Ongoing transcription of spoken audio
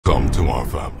come to our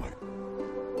family.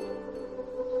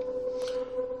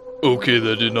 Okay,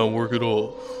 that did not work at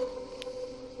all.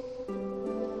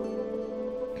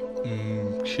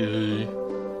 Okay.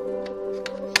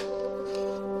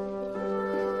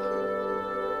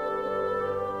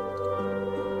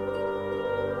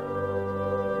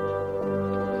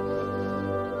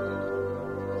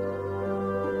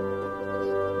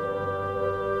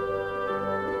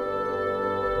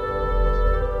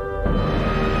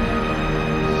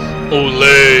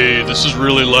 Olay, this is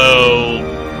really loud.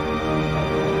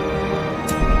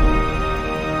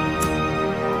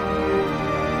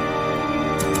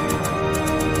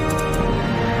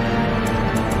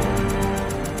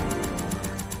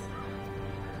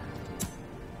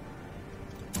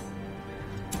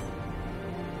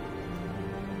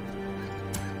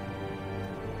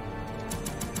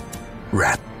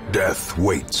 Rat death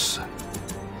waits.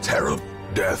 Terrible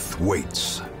death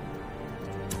waits.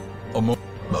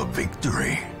 A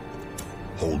victory.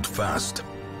 Hold fast.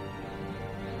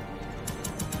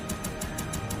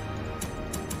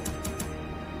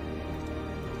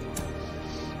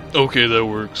 Okay, that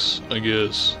works, I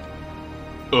guess.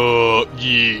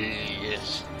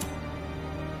 Yes.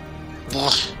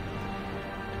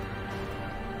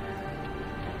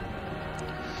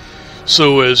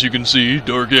 So, as you can see,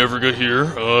 Dark Africa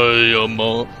here, I am,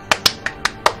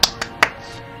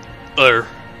 there.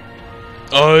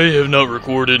 I have not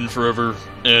recorded in forever,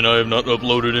 and I have not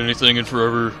uploaded anything in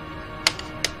forever.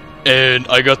 And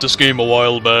I got this game a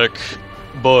while back,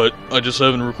 but I just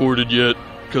haven't recorded yet,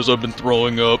 because I've been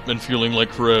throwing up and feeling like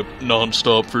crap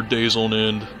non-stop for days on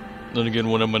end. Then again,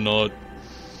 when am I not?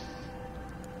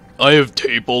 I have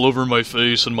tape all over my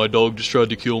face, and my dog just tried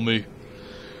to kill me.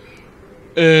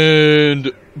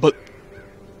 But,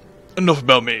 enough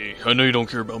about me. I know you don't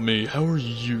care about me. How are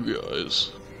you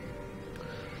guys?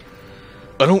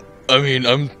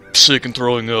 I'm sick and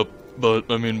throwing up, but,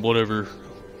 whatever.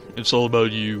 It's all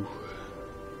about you.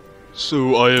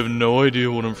 So, I have no idea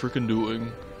what I'm freaking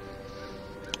doing.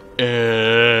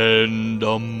 And,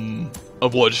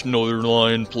 I've watched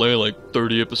Northernlion play like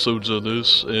 30 episodes of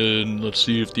this, and let's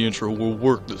see if the intro will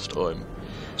work this time,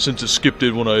 since it skipped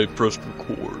it when I pressed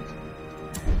record.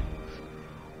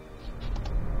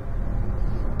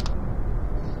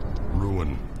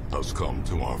 Ruin has come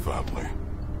to our family.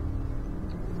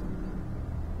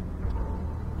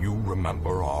 You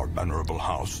remember our venerable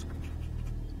house?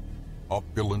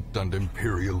 Opulent and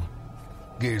imperial,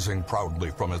 gazing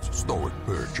proudly from its stoic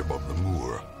perch above the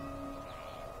moor.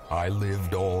 I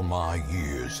lived all my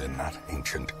years in that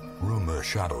ancient,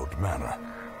 rumor-shadowed manor,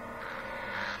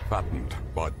 fattened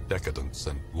by decadence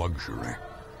and luxury.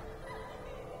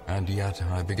 And yet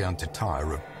I began to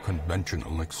tire of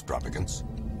conventional extravagance.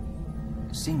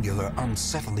 Singular,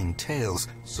 unsettling tales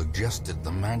suggested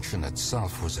the mansion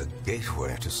itself was a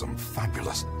gateway to some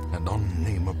fabulous and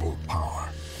unnameable power.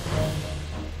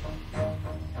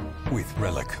 With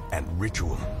relic and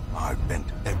ritual, I bent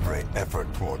every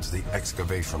effort towards the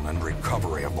excavation and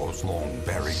recovery of those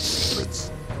long-buried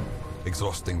secrets,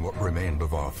 exhausting what remained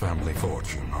of our family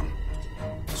fortune on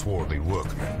swarthy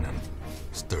workmen and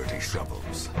sturdy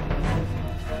shovels.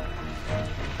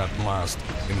 At last,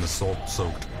 in the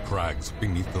salt-soaked crags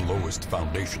beneath the lowest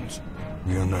foundations,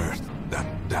 we unearthed that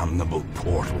damnable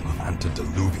portal of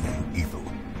antediluvian evil.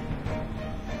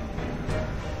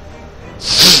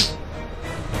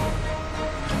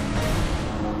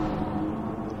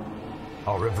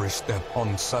 Our every step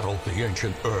unsettled the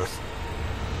ancient earth.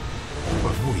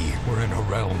 But we were in a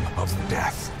realm of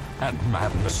death and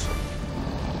madness.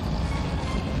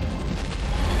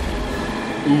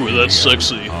 Ooh, that's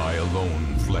sexy. I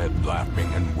alone fled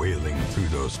laughing and wailing through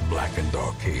those blackened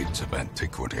arcades of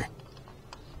antiquity,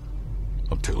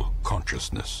 until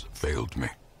consciousness failed me.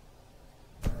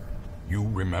 You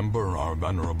remember our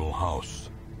venerable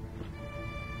house,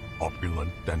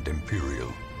 opulent and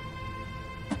imperial.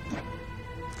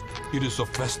 It is a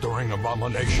festering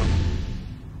abomination.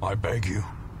 I beg you,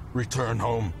 return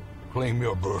home, claim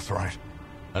your birthright,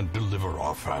 and deliver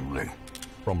our family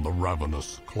from the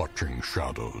ravenous, clutching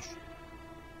shadows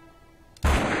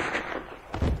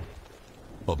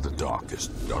of the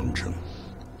darkest dungeon.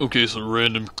 Okay, so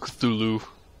random Cthulhu,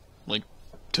 like,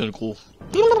 tentacle.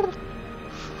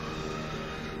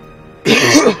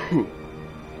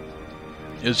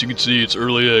 As you can see, it's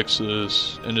early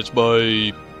access, and it's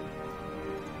by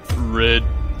Red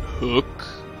Hook.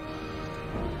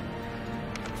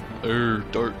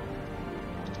 Dart.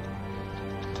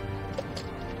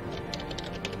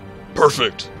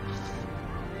 Perfect.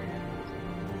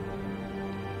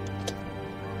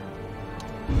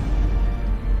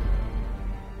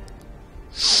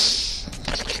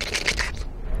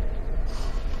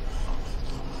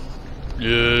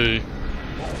 Yay.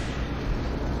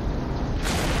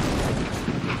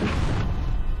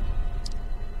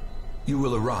 You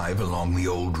will arrive along the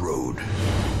old road.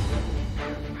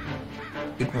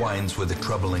 It winds with a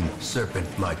troubling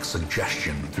serpent-like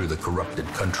suggestion through the corrupted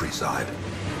countryside,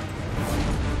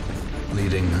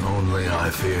 leading only,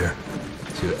 I fear,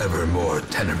 to ever more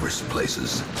tenebrous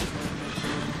places.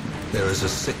 There is a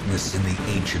sickness in the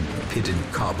ancient pitted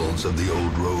cobbles of the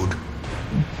old road,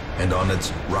 and on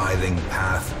its writhing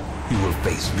path you will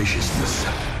face viciousness,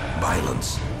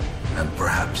 violence, and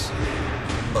perhaps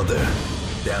other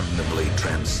damnably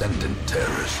transcendent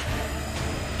terrors.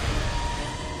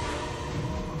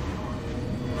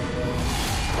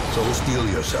 So steel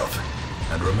yourself,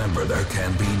 and remember there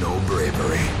can be no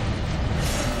bravery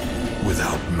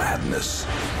without madness.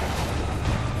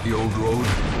 The old road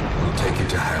will take you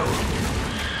to hell,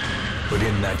 but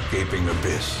in that gaping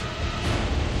abyss,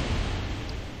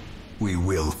 we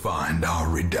will find our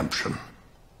redemption.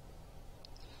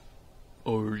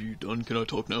 Are you done? Can I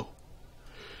talk now?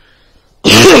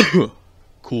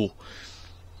 Cool.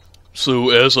 So,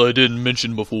 as I didn't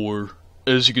mention before,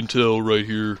 as you can tell right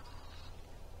here,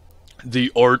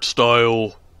 the art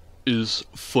style is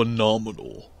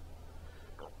phenomenal.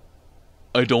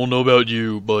 I don't know about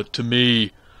you, but to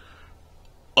me,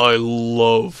 I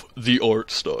love the art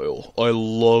style. I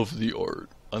love the art.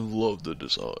 I love the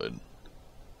design.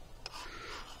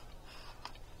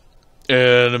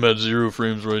 And I'm at 0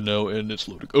 frames right now, and it's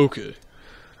loading. Okay.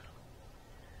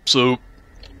 So...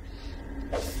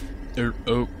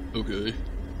 oh, okay.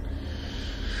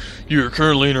 You are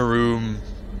currently in a room.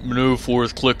 Move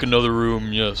forth, click another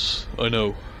room. Yes, I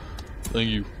know. Thank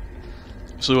you.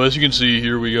 So as you can see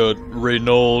here, we got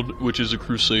Reynaud, which is a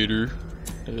Crusader.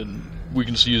 And we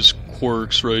can see his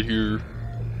quirks right here.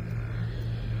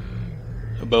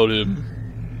 About him.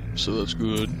 So that's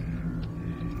good.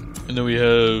 And then we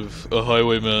have a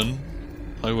highwayman.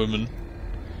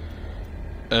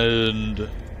 And...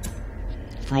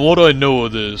 from what I know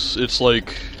of this, it's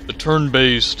like a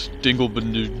turn-based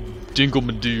Dingle-Maduke.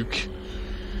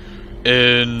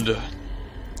 And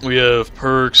we have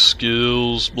perks,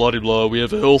 skills, blah blah blah. We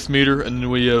have a health meter, and then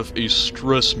we have a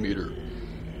stress meter.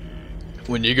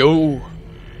 When you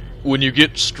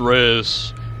get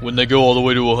stress, when they go all the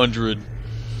way to 100,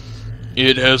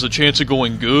 it has a chance of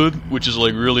going good, which is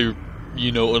like really,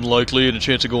 you know, unlikely, and a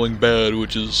chance of going bad,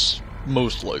 which is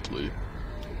most likely.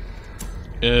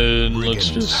 And let's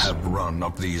just have run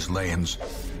up these lanes.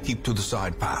 Keep to the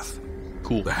side path.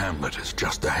 Cool. The hamlet is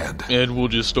just ahead. And we'll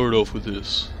just start off with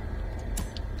this.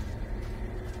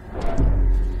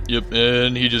 Yep,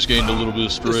 and he just gained a little bit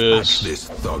of stress. Dispatch this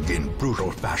thug in brutal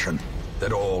fashion,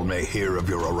 that all may hear of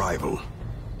your arrival.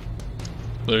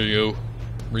 There you go.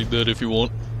 Read that if you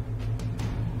want.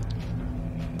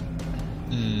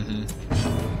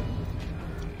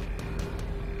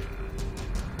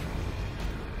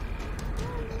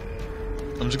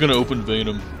 I'm just gonna open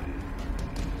Venom.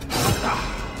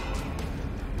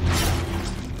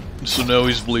 So now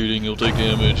he's bleeding, he'll take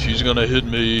damage, he's gonna hit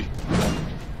me,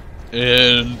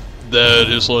 and that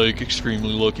is like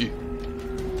extremely lucky.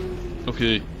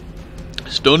 Okay,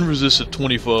 stun resist at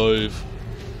 25,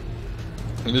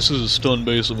 and this is a stun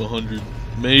base of 100.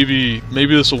 Maybe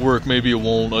this will work, maybe it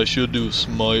won't. I should do a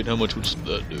smite. How much would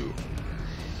that do?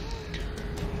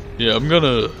 Yeah, I'm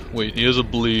gonna... wait, he has a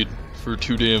bleed for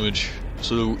 2 damage,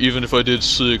 so even if I did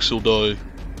 6, he'll die.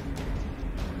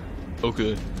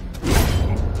 Okay.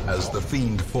 As the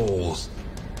fiend falls,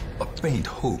 a faint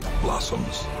hope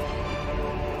blossoms.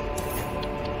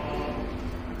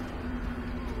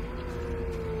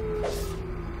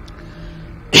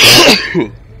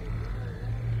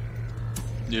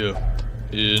 Yeah,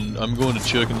 and I'm going to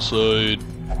check inside.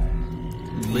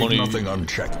 Money. Leave nothing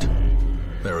unchecked.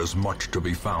 There is much to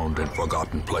be found in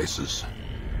forgotten places.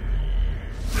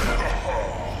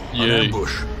 An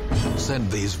ambush.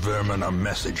 Send these vermin a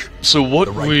message. So what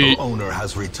the rightful owner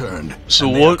has returned. So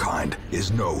and what their kind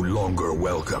is no longer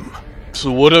welcome.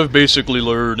 So what I've basically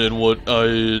learned, and what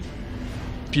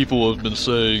people have been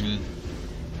saying,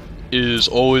 is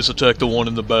always attack the one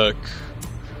in the back.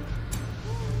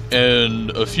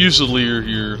 And a Fusilier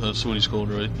here, that's what he's called,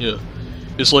 right? Yeah.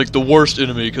 It's like the worst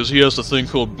enemy, because he has the thing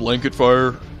called Blanket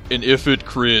Fire, and if it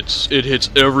crits, it hits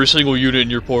every single unit in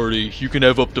your party. You can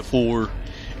have up to 4,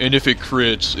 and if it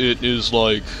crits, it is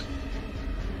like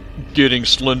getting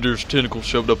Slender's tentacle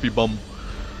shoved up your bum.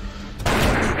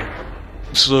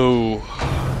 So...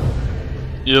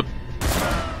 yep.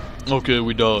 Okay,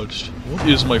 we dodged. What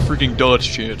is my freaking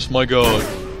dodge chance? My god.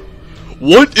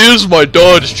 What is my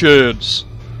dodge chance?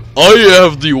 I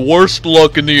have the worst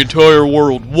luck in the entire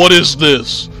world. What is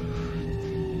this?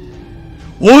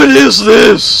 What is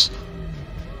this?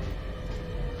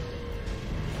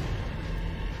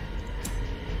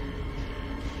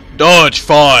 Dodge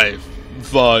 5.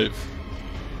 5.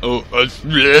 Oh,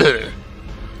 bleh.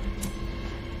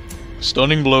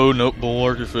 Stunning blow, nope,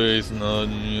 bulwark of faith, not,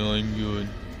 I'm good.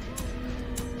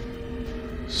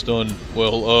 Stun,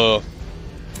 well,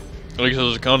 I guess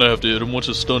I kinda have to hit him. What's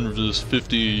a stun for this?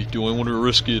 50, do I want to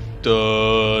risk it?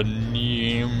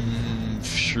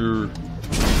 Sure.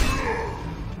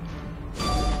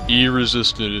 He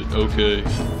resisted it, okay.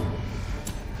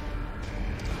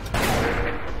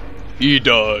 He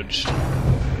dodged.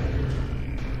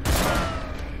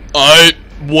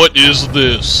 What is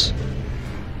this?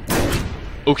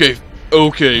 Okay,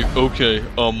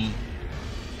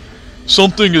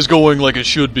 something is going like it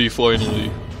should be,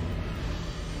 finally.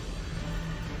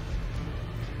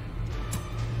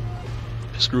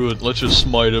 Screw it, let's just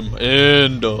smite him,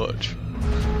 and dodge.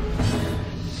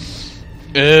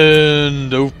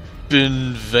 And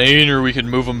open vein, or we can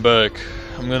move him back.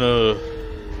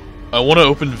 I want to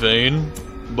open vein,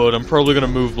 but I'm probably gonna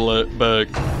move back.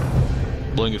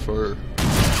 Blanket fire.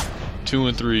 2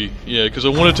 and 3. Yeah, because I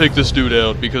want to take this dude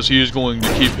out, because he is going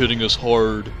to keep hitting us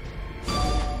hard.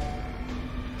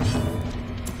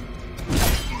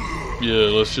 Yeah,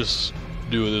 let's just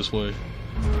do it this way.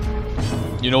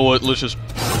 You know what, let's just...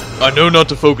 I know not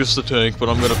to focus the tank, but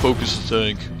I'm gonna focus the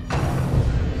tank.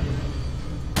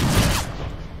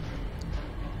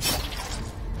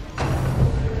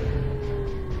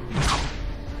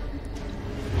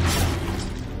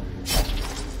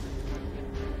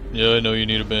 Yeah, I know you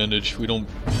need a bandage. We don't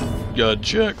got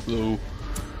jack though.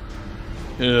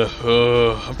 Yeah,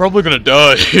 I'm probably gonna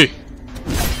die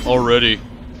already.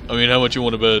 I mean, how much you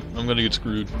want to bet? I'm gonna get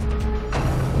screwed.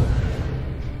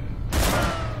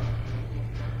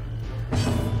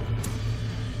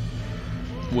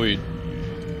 Wait.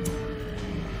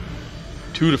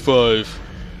 2 to 5.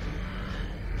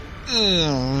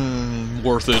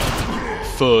 Worth it.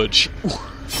 Fudge.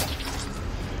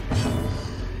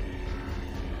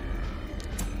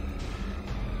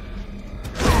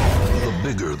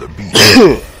 Bigger the beast,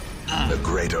 the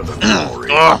greater the glory.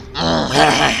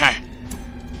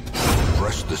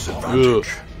 Press this advantage.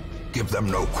 Give them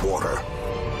no quarter.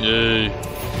 Yay.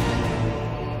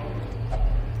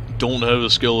 Don't have a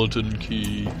skeleton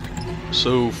key.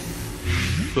 So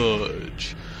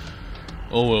fudge.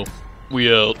 Oh well.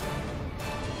 We out.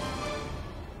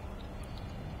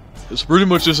 It's pretty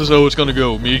much this is how it's gonna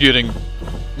go. Me getting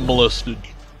molested.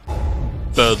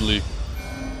 Badly.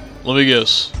 Let me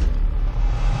guess.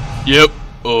 Yep,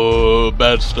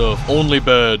 bad stuff. Only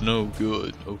bad, no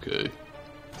good. Okay.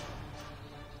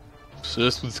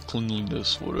 Obsessed with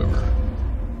cleanliness, whatever.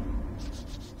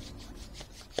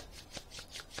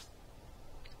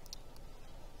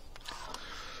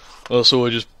 Also,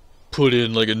 I just put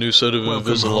in like a new set of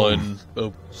Invisalign.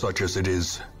 Oh. Such as it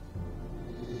is.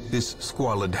 This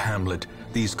squalid hamlet,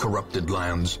 these corrupted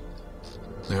lands,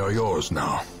 they are yours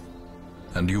now.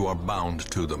 And you are bound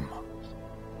to them.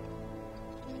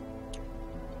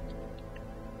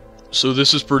 So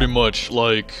this is pretty much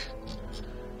like,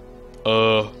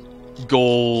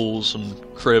 goals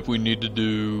and crap we need to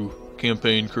do,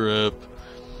 campaign crap.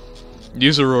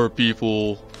 These are our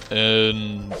people,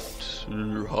 and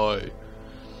hi.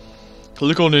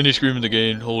 Click on any screen in the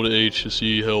game, hold H to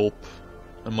see help.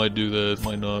 I might do that,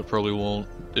 might not, probably won't,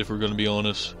 if we're gonna be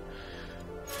honest.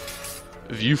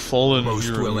 If you fallen most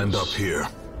heroes, will end up here,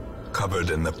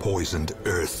 covered in the poisoned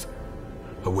earth,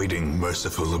 awaiting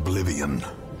merciful oblivion.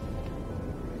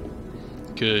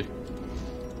 Okay.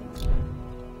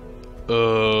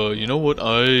 You know what?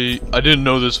 I didn't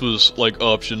know this was like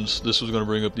options. This was gonna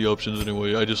bring up the options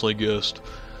anyway. I just like guessed.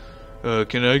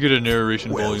 Can I get a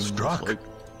narration Well volume? struck. Like...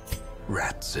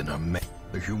 Rats in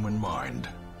the human mind.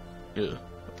 Yeah.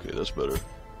 Okay, that's better.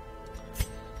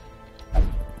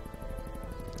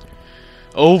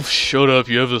 Oh, shut up!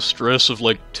 You have a stress of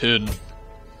like 10.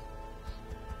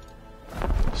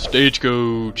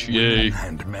 Stagecoach, yay! Women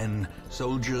and men,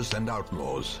 soldiers and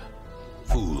outlaws,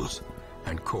 fools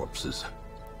and corpses.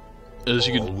 As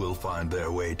you All can, will find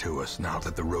their way to us now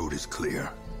that the road is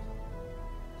clear.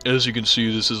 as you can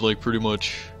see, this is like pretty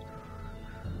much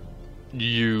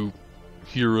you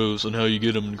heroes and how you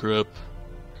get them and crap.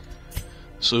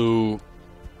 So,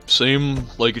 same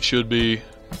like it should be.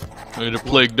 I had a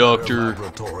plague doctor.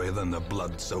 Laboratory than the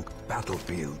blood-soaked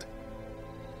battlefield.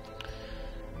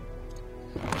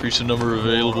 Increase the number of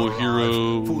available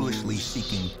heroes. Foolishly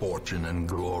seeking fortune and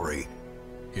glory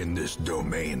in this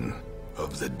domain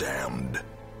of the damned.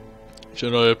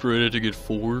 Should I upgrade it to get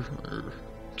 4? Or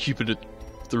keep it at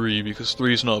 3, because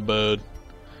 3 is not bad.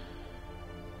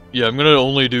 Yeah, I'm gonna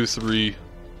only do 3.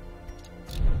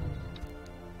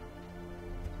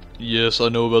 Yes, I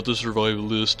know about the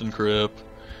survivalist and crap.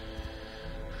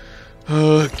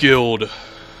 Guild.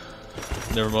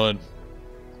 Never mind.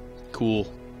 Cool.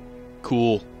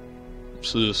 Cool.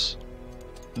 What's this?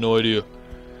 No idea.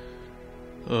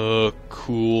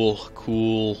 Cool.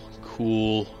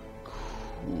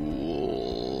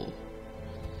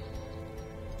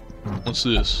 What's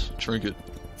this? Trinket.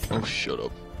 Oh, shut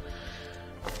up.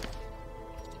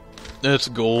 That's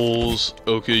goals.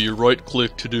 Okay, you right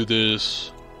click to do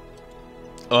this.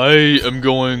 I am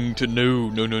going to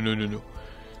no.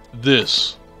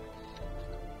 This.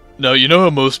 Now, you know how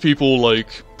most people,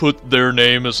 like, put their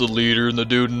name as the leader and the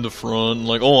dude in the front,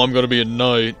 like, oh, I'm gonna be a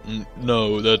knight.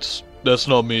 No, that's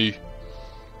not me.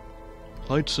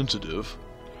 Light sensitive.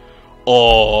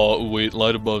 Oh, wait,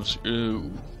 light above.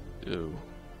 Ew.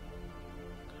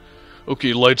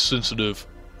 Okay, light sensitive.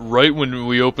 Right when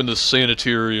we open the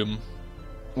sanitarium,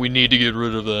 we need to get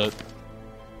rid of that.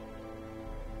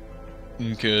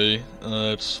 Okay,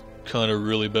 that's kind of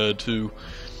really bad too.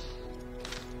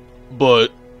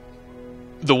 But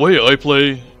the way I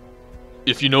play,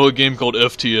 if you know a game called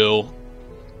FTL,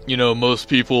 you know, most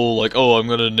people like, oh, I'm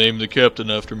gonna name the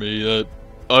captain after me. In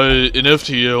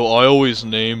FTL, I always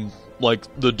name like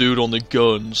the dude on the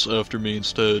guns after me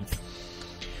instead.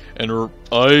 And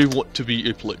I want to be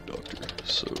a plague doctor,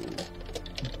 so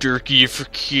Durky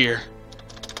Afrika.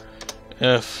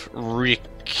 Afrika.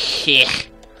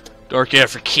 Dark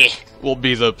Afrika will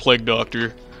be the plague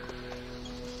doctor.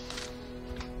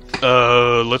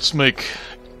 Let's make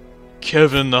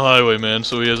Kevin the highwayman,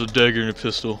 so he has a dagger and a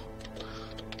pistol.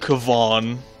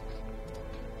 Kavan.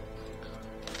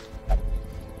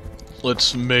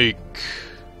 Let's make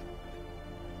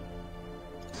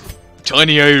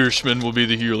Tiny Irishman will be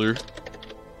the healer.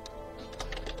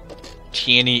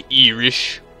 Tiny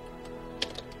Irish.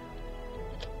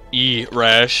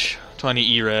 E-Rash. Tiny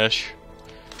E-Rash.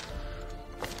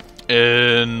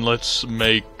 And let's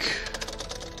make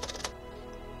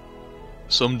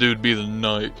some dude be the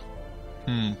knight.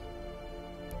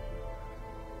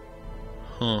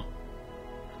 Huh.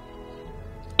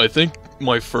 I think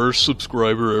my first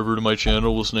subscriber ever to my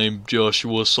channel was named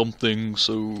Joshua something,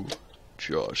 so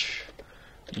Josh.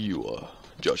 You are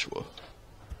Joshua.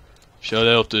 Shout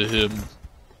out to him.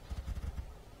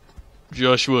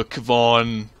 Joshua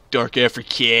Kavan, Dark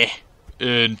Afrika,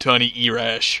 and Tiny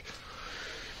Irash.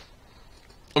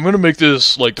 I'm gonna make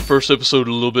this, like, the first episode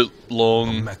a little bit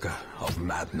long. A mecca of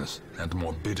madness and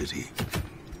morbidity.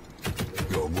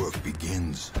 Your work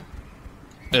begins.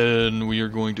 And we are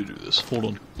going to do this. Hold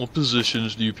on. What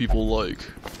positions do you people like?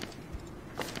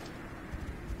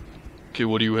 Okay,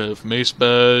 what do you have? Mace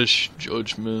Bash,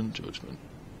 Judgment.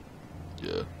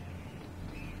 Yeah.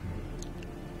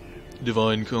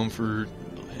 Divine Comfort,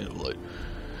 Hand of Light.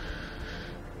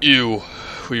 Ew.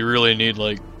 We really need,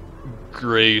 like,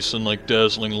 Grace and, like,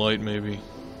 Dazzling Light, maybe.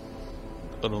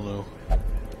 I don't know.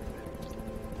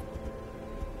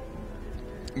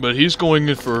 But he's going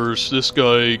in first. This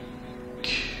guy...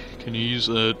 Can he use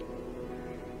that?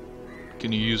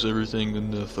 Can he use everything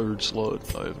in the third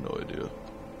slot? I have no idea.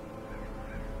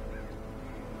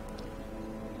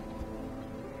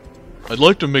 I'd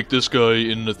like to make this guy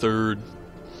in the third.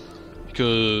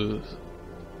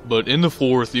 But in the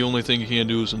fourth, the only thing he can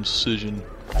do is incision.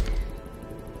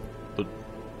 But...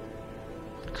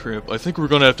 crap, I think we're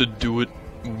gonna have to do it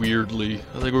weirdly.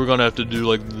 I think we're gonna have to do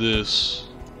like this.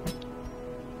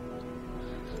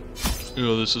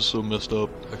 Oh, this is so messed up.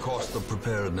 The cost of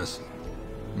preparedness,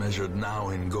 measured now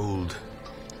in gold.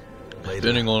 Later,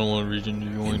 depending on what region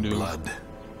you're going to do. Blood.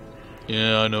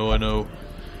 Yeah, I know.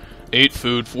 8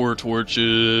 food, 4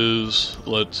 torches.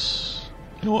 Let's...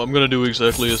 You know what, I'm gonna do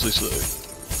exactly as they say.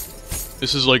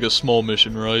 This is like a small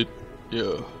mission, right?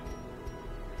 Yeah.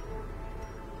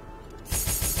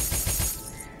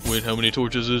 Wait, how many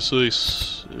torches is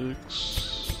this? 6...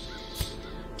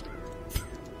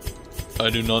 I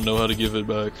do not know how to give it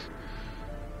back.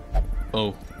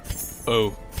 Oh.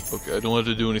 Okay, I don't have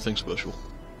to do anything special.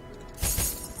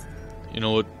 You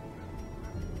know what?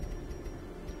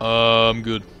 I'm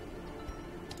good.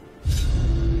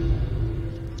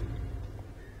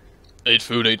 8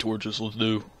 food, 8 torches, let's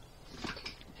do.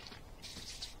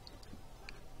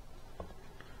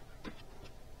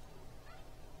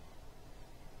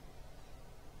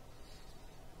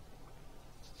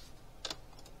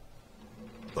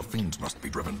 The fiends must be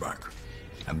driven back.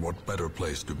 And what better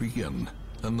place to begin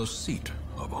than the seat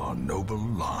of our noble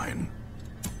line?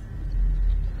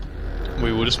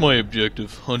 Wait, what is my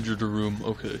objective? 100 a room,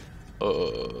 okay.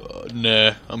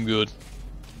 Nah, I'm good.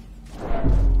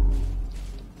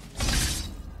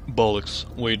 Bollocks.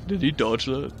 Wait, did he dodge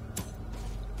that?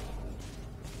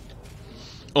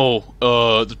 Oh,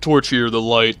 the torch here, the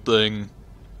light thing.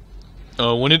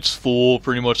 When it's full,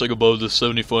 pretty much like above the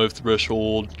 75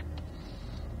 threshold,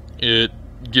 it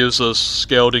gives us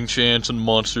scouting chance and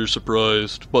monster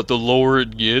surprised. But the lower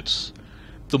it gets,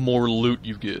 the more loot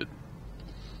you get.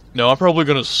 Now, I'm probably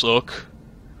gonna suck,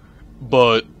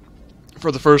 but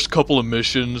for the first couple of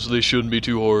missions, they shouldn't be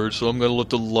too hard, so I'm gonna let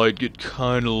the light get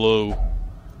kinda low.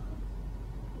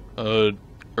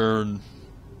 Earn.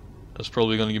 That's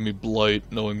probably gonna give me blight,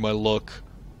 knowing my luck.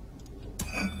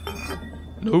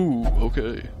 No,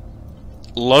 okay.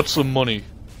 Lots of money.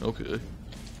 Okay.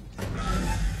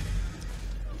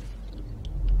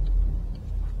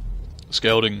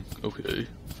 Scouting. Okay.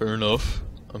 Fair enough.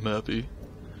 I'm happy.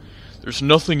 There's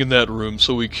nothing in that room,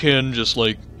 so we can just,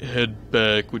 like, head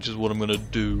back, which is what I'm gonna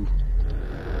do.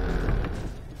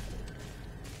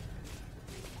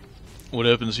 What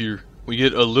happens here? We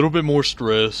get a little bit more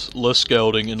stress, less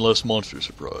scouting, and less monster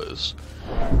surprise.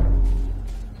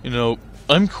 You know,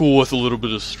 I'm cool with a little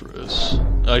bit of stress.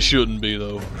 I shouldn't be,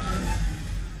 though.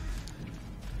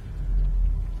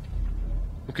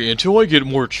 Okay, until I get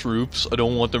more troops, I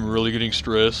don't want them really getting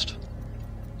stressed.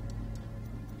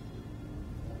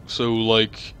 So,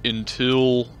 like,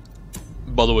 until...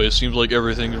 By the way, it seems like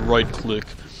everything's right-click.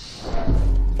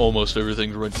 Almost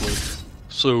everything's right-click.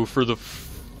 So, for the...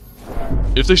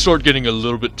 If they start getting a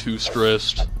little bit too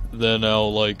stressed, then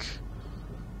I'll, like...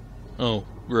 Oh,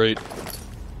 great.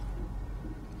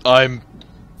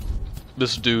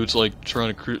 This dude's, like,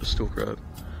 trying to steal crap.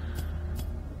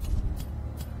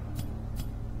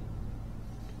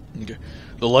 Okay.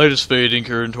 The light is fading,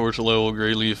 current torch level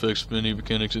greatly affects many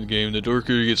mechanics in the game. The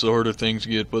darker it gets, the harder things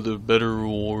get, but the better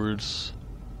rewards.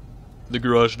 The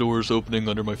garage door is opening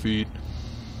under my feet.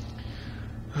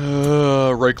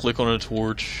 Right click on a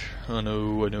torch. I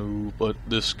know, but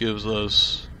this gives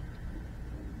us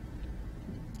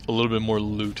a little bit more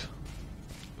loot.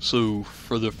 So,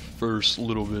 for the first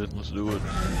little bit, let's do it.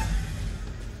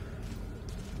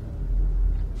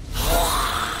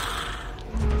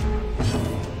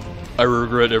 I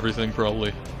regret everything,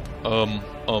 probably.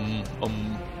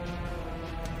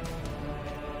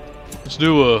 Let's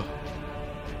do a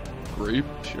grape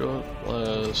shot.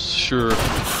 Sure.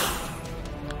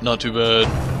 Not too bad.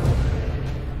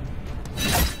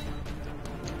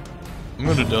 I'm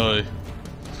gonna die.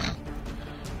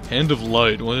 Hand of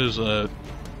Light, what is that?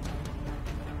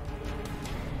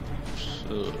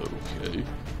 Okay.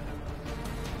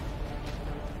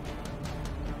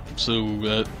 So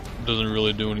that doesn't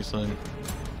really do anything.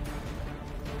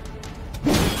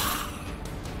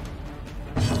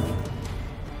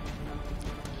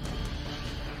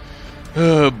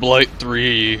 Blight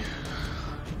 3.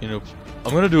 You know,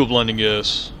 I'm gonna do a blinding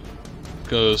guess,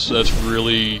 because that's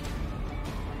really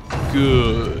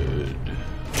good.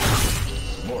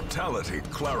 Mortality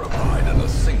clarified in a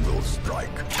single strike.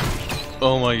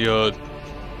 Oh my god.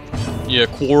 Yeah,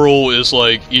 Quarrel is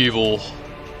like evil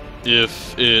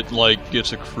if it like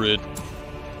gets a crit.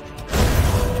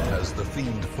 As the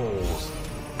fiend falls,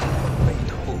 a faint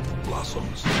hope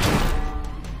blossoms.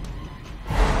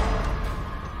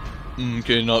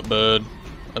 Okay, not bad.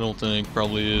 I don't think.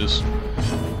 Probably is.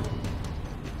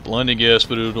 Blinding gas,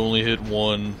 but it would only hit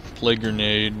one. Plague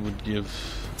Grenade would give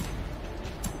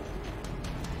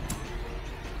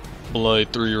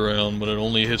Blight 3 around, but it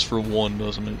only hits for 1,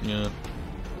 doesn't it? Yeah.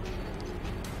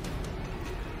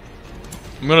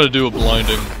 I'm gonna do a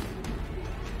blinding.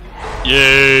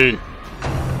 Yay!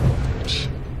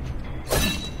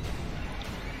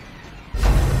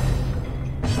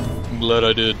 I'm glad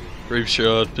I did. Brave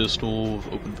shot, pistol,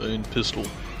 open vein, pistol.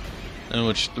 How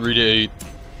much? 3 to 8.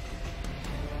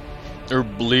 Or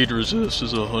bleed resist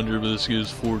is 100, but this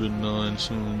gives 4 to 9,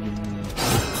 so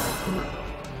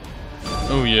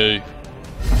oh yay.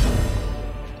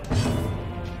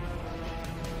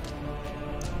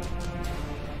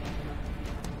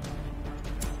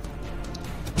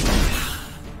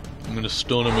 I'm gonna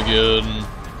stun him again.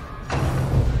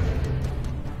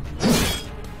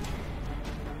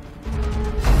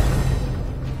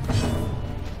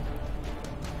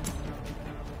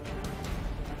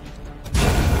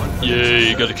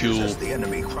 Yay, got a kill. As the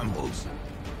enemy crumbles.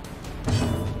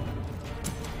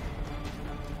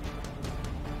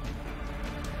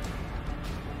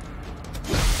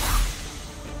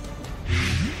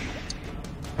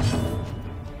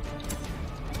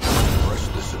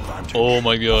 Oh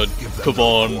my god,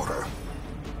 Kavan.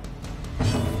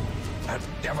 A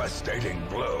devastating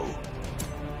blow.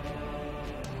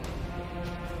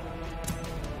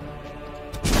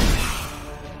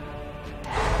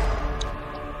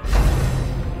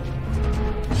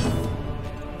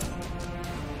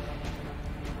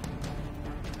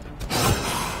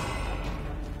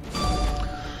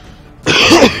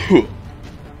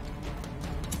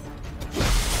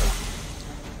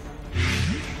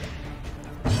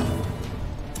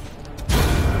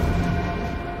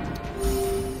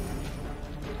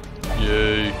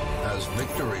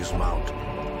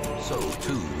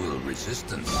 too will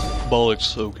resistance.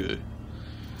 Bollocks, okay.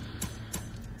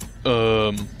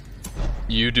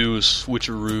 You do a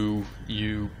switcheroo,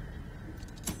 you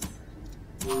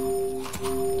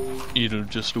eat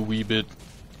just a wee bit,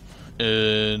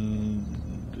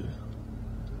 and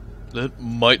that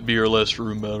might be our last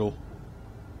room battle.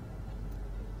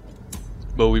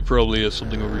 But we probably have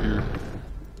something over here.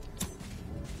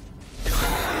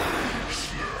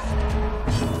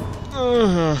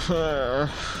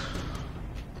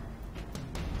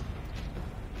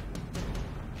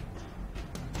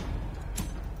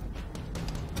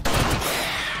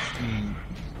 Hmm.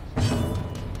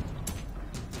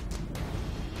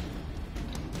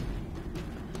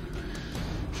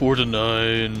 4 to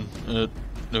 9.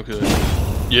 Okay.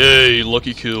 Yay,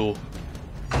 lucky kill.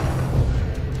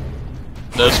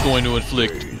 That's going to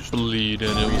inflict bleed,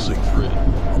 and it was a crit.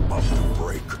 About to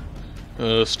break.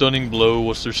 Stunning blow.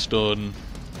 What's their stun?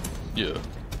 Yeah.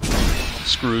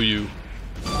 Screw you.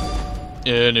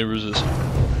 And it resisted.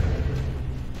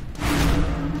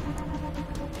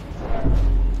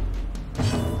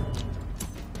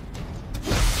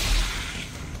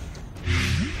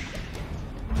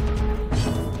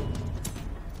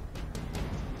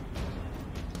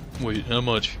 Wait, how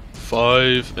much?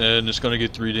 5, and it's gonna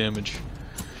get 3 damage.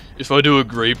 If I do a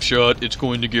grape shot, it's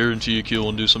going to guarantee a kill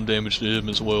and do some damage to him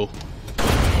as well.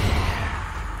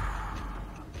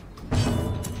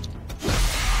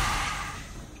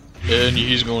 And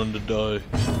he's going to die.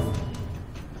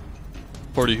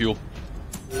 Party heal.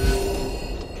 The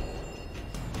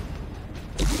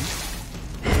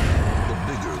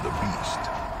bigger the beast,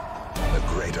 the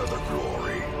greater the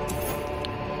glory.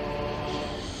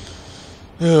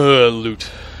 Loot.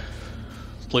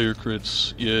 Player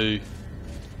crits. Yay.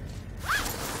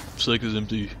 Psych is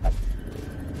empty.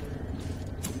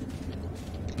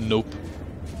 Nope.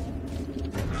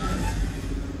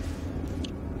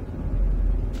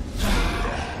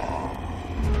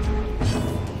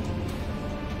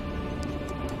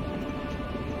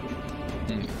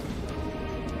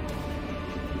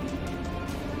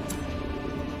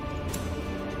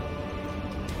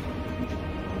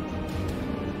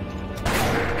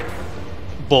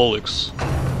 Bollocks.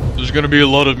 There's gonna be a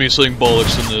lot of me saying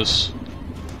bollocks in this.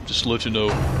 Just to let you know.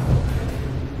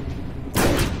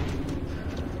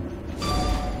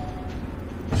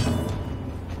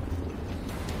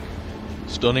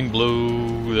 Stunning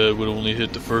blow, that would only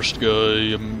hit the first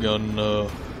guy. I'm gonna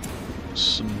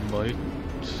smite.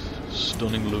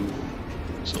 Stunning blow.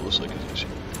 So the second issue.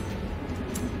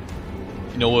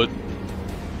 You know what?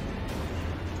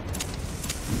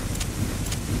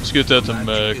 Let's get that to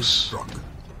Magic is max. struck.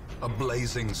 A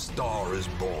blazing star is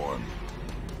born.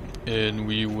 And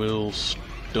we will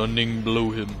stunning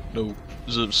blow him. No,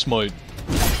 is it smite?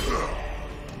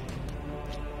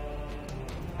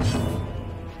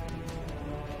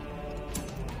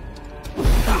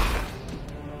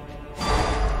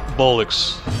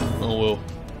 Bollocks. Oh well.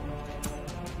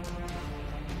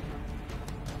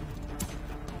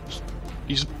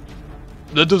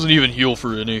 That doesn't even heal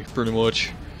for any, pretty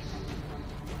much.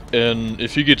 And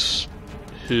if he gets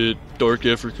hit, Dark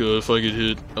Africa, if I get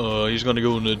hit, he's gonna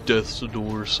go into Death's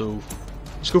Door, so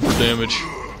let's go for damage.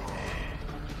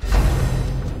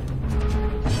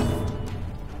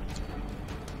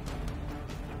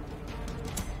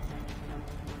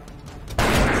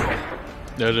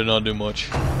 That did not do much.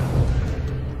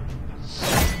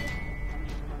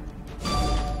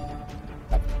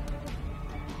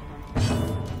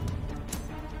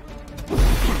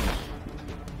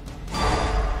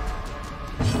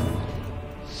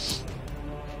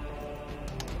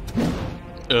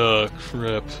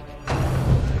 Crap.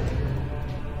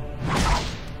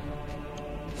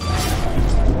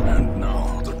 And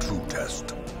now the true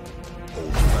test.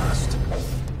 Hold fast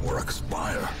or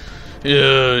expire.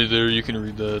 Yeah, there you can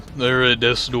read that. They're at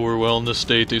Death's Door. While in this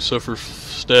state, they suffer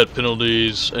stat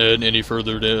penalties, and any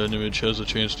further damage has a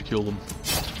chance to kill them.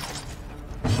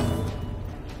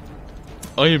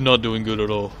 I am not doing good at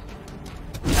all.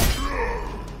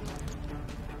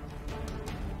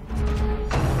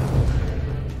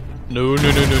 No,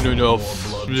 no, no, no, no, no.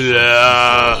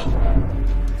 Yeah.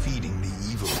 Feeding the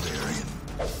evil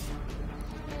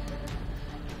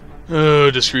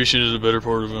therein. Discretion is a better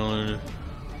part of it.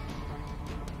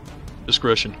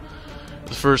 Discretion.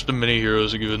 The first of many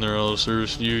heroes are given their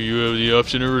officers. You have the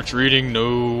option of retreating.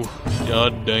 No.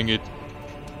 God dang it.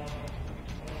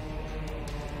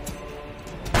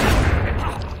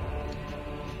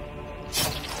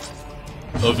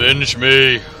 Avenge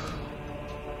me.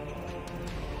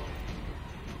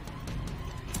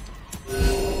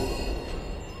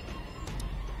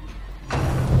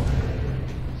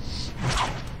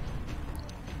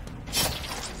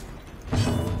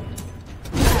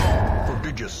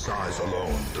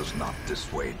 alone does not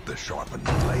dissuade the sharpened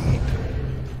blade.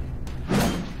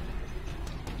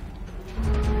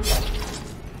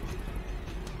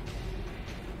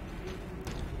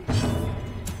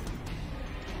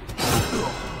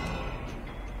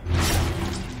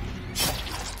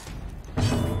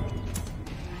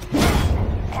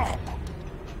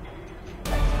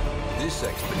 This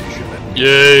expedition...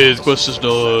 Yay, the quest is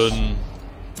done.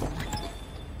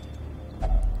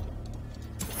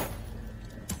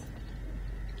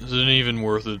 Is it even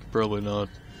worth it? Probably not.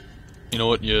 You know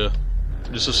what? Yeah.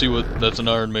 Just to see what... That's an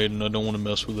Iron Maiden. I don't want to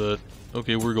mess with that.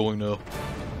 Okay, we're going now.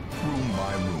 Room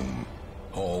by room,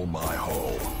 hall by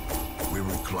hall, we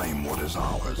reclaim what is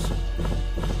ours.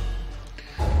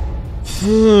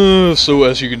 So,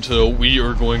 as you can tell, we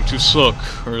are going to suck.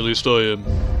 Or at least I am.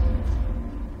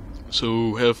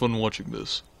 So, have fun watching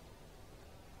this.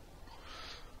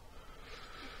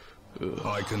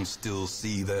 I can still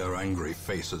see their angry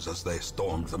faces as they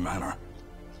stormed the manor.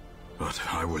 But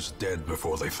I was dead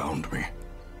before they found me.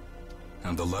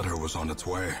 And the letter was on its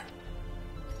way.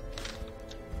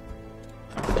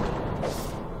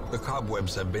 The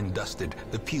cobwebs have been dusted,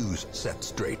 the pews set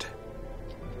straight.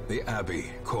 The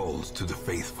abbey calls to the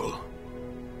faithful.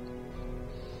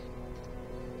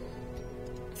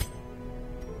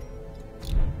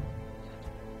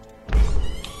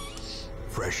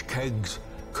 Fresh kegs,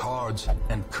 cards,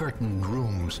 and curtained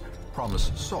rooms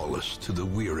promise solace to the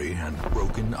weary and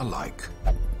broken alike.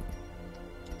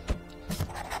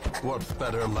 What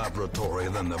better laboratory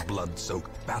than the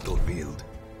blood-soaked battlefield?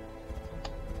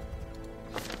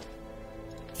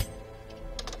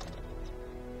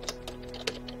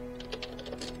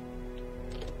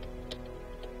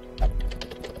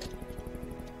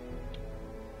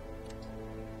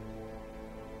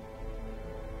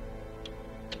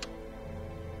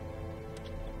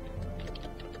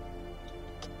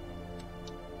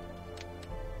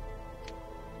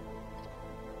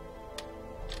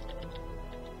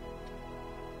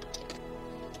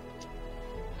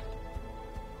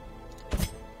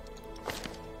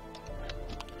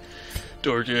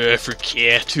 Dark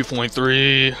Africa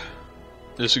 2.3.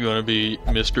 This is gonna be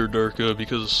Mr. Durka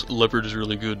because Leopard is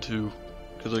really good too.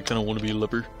 Because I kind of want to be a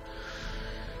leopard.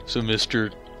 So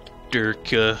Mr.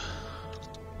 Durka.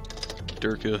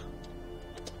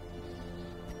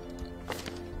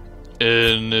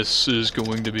 And this is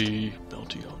going to be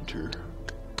Bounty Hunter.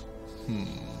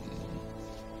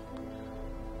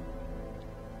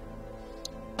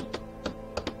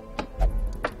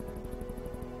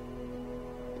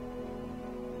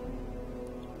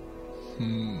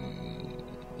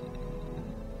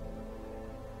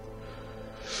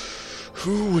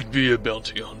 Who would be a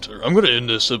bounty hunter? I'm gonna end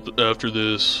this after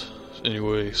this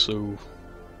anyway, so...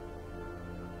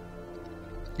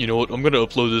 You know what, I'm gonna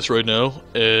upload this right now,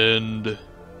 and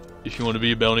if you want to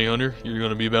be a bounty hunter, you're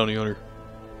gonna be a bounty hunter.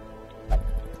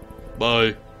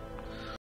 Bye.